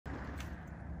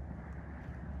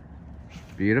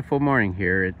Beautiful morning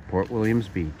here at Port Williams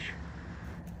Beach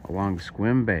along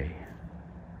Squim Bay.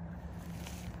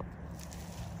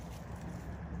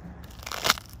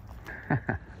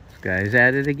 Skye's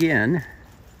at it again,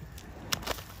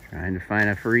 trying to find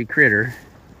a furry critter.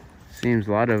 Seems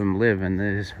a lot of them live in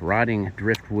these rotting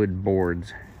driftwood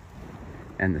boards,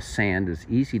 and the sand is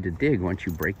easy to dig once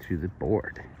you break through the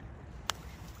board.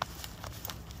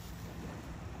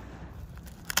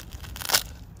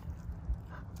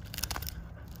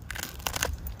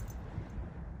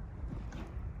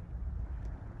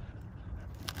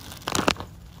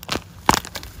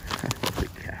 Holy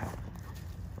cow.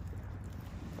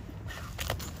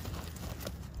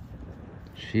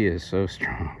 She is so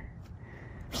strong.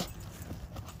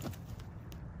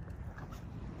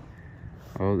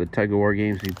 Oh, the tug-of-war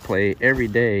games we play every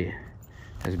day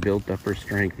has built up her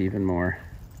strength even more.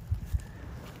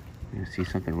 You see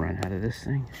something run out of this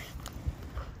thing?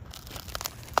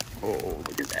 Oh,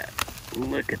 look at that.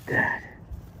 Look at that.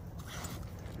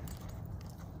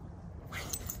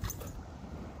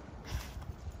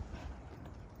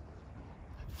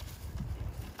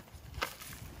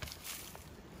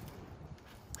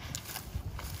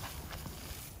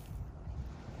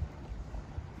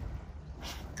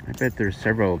 I bet there's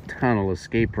several tunnel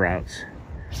escape routes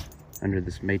under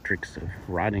this matrix of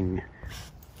rotting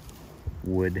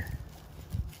wood.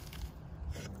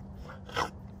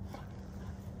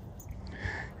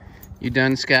 You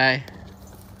done, Skye?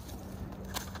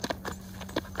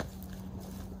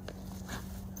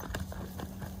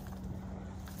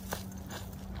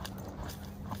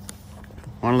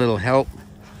 Want a little help?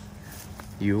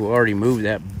 You already moved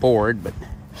that board, but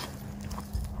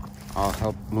I'll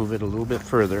help move it a little bit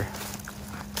further.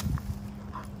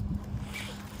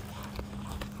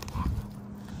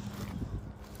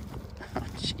 Oh,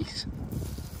 jeez.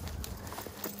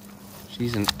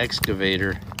 She's an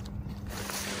excavator.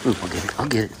 Ooh, I'll get it. I'll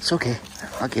get it. It's okay.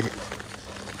 I'll get it.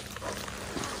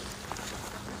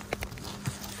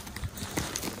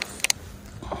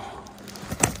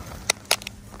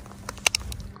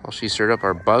 Well, she stirred up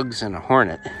our bugs and a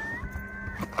hornet.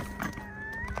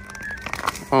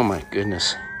 Oh my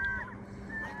goodness.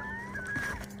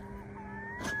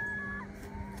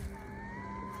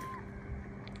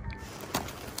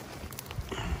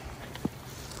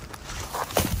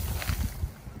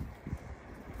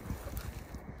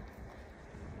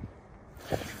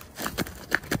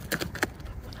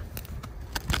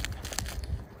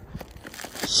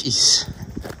 Jeez.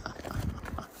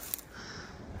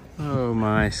 Oh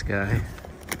my, Skye.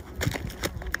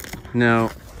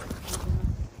 No.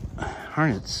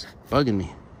 Hornets bugging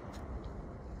me.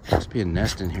 Must be a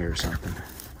nest in here or something.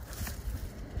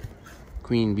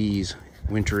 Queen bees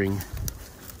wintering.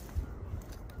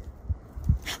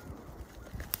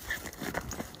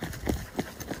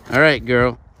 All right,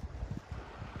 girl.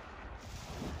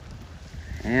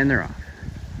 And they're off.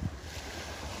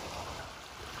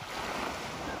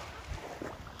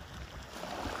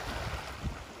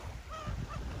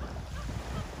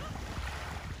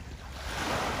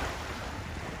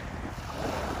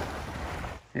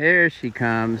 There she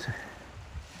comes.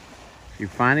 She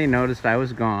finally noticed I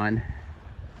was gone.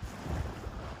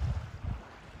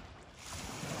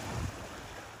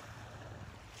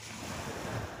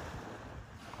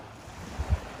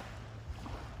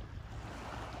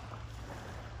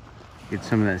 Get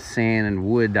some of that sand and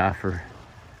wood off her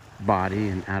body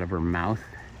and out of her mouth.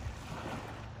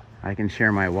 I can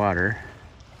share my water.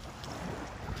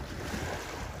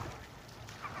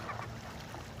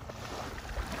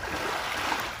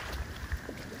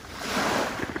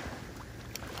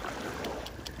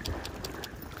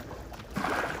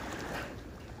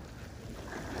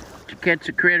 Catch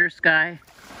a critter, Skye.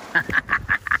 A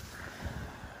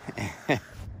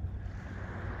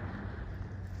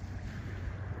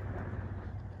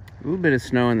little bit of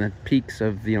snow in the peaks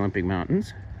of the Olympic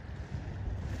Mountains.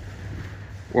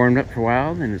 Warmed up for a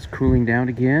while, then it's cooling down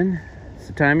again. It's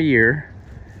the time of year,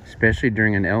 especially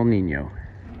during an El Nino.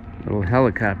 Little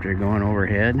helicopter going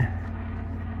overhead.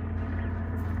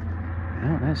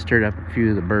 Well, that stirred up a few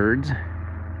of the birds.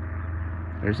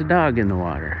 There's a dog in the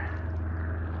water.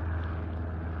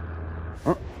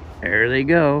 Oh, there they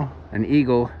go. An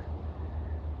eagle.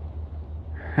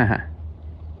 Haha.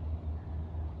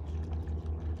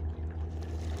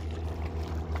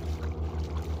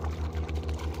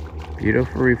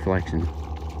 Beautiful reflection.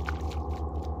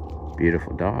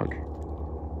 Beautiful dog.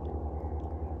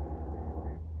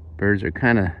 Birds are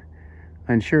kind of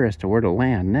unsure as to where to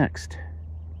land next.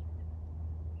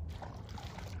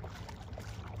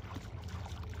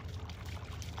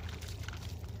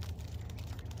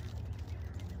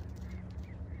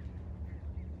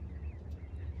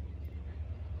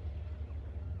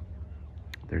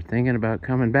 They're thinking about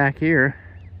coming back here,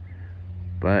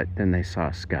 but then they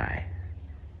saw Skye.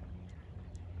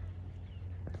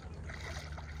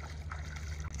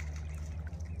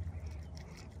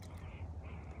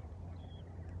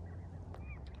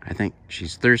 I think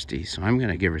she's thirsty, so I'm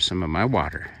gonna give her some of my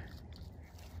water.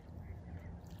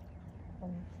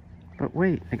 But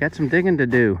wait, I got some digging to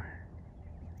do.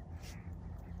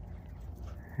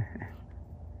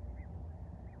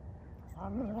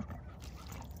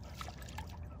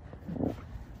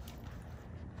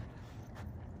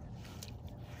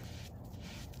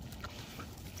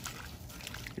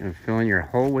 You're filling your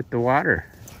hole with the water.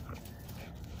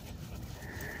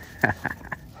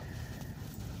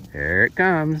 There it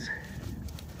comes.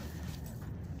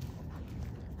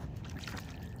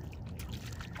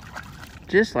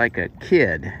 Just like a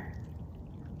kid.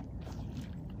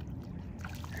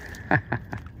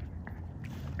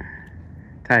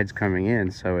 Tide's coming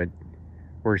in, so it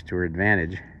works to her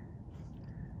advantage.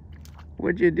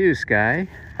 What'd you do, Skye?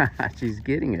 She's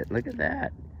getting it. Look at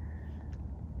that.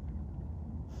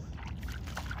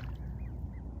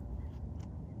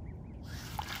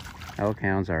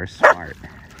 Elkhounds are smart.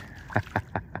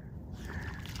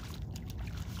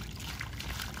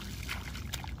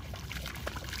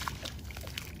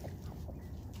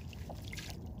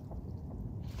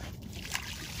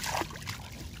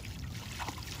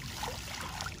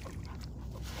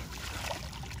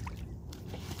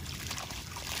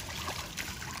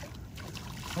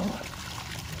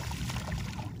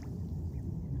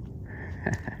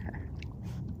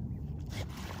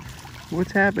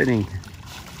 What's happening?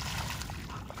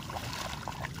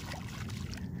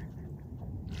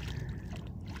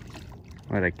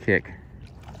 What a kick.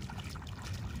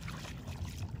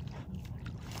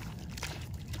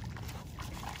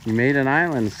 You made an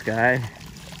island, Skye.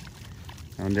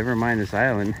 Oh, never mind this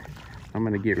island. I'm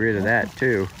gonna get rid of that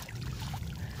too.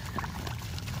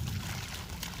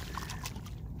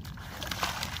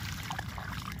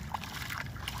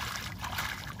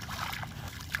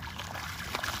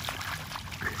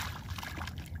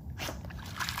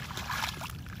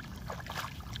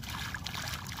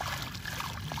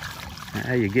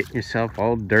 Now you're getting yourself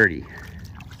all dirty.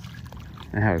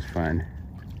 That was fun.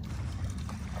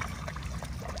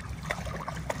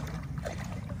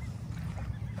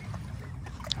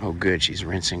 Oh good, she's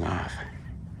rinsing off.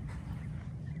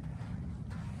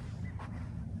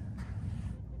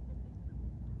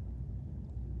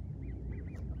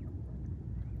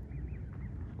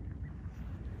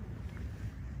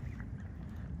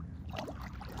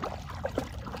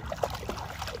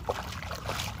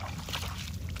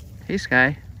 Hey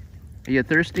Skye, are you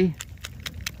thirsty?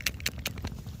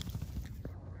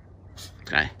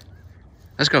 Skye,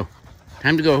 let's go.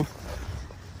 Time to go.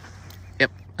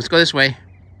 Yep, let's go this way.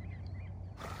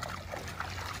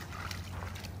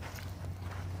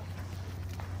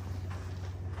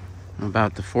 I'm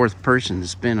about the fourth person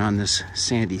that's been on this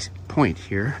sandy point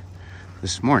here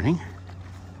this morning.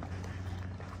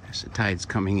 As the tide's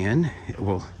coming in, it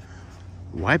will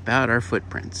wipe out our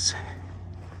footprints.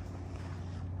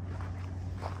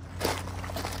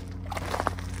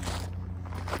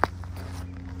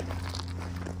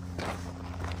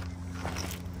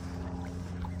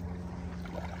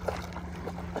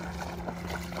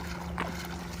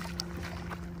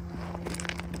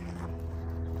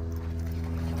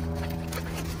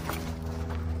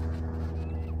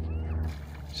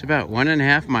 It's about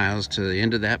 1.5 miles to the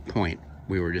end of that point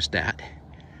we were just at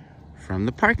from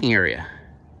the parking area.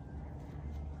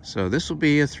 So this will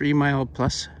be a 3-mile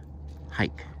plus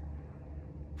hike.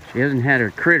 She hasn't had her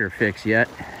critter fix yet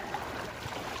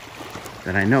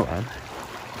that I know of.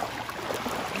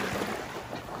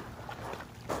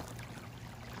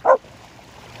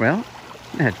 Well,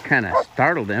 that kind of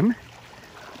startled them.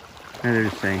 And they're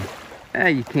just saying, ah,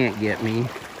 you can't get me.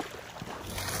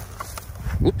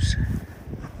 Whoops.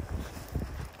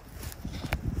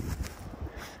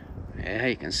 Yeah,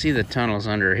 you can see the tunnels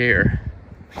under here.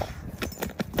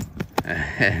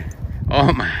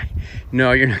 Oh my.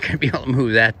 No, you're not going to be able to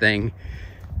move that thing.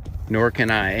 Nor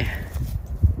can I.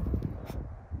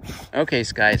 Okay,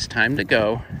 Skye, it's time to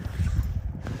go.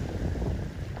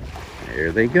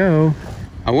 There they go.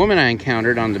 A woman I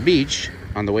encountered on the beach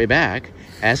on the way back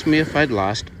asked me if I'd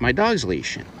lost my dog's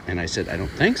leash. And I said, I don't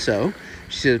think so.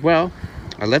 She said, well,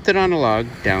 I left it on a log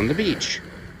down the beach.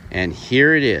 And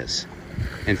here it is.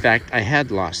 In fact, I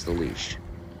had lost the leash.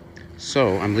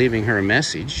 So I'm leaving her a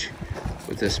message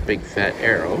with this big fat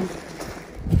arrow.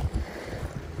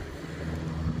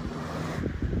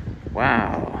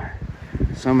 Wow.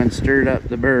 Someone stirred up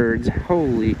the birds.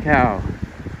 Holy cow.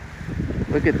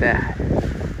 Look at that.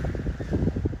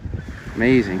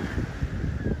 Amazing.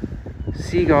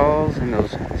 seagulls and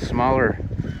those smaller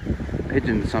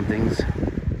pigeon somethings.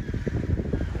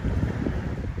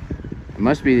 It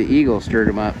must be the eagle stirred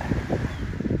them up.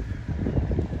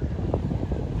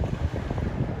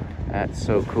 That's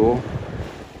so cool.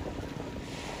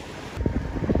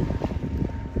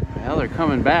 Well, they're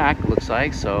coming back, looks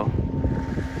like, so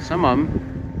some of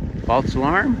them, false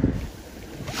alarm.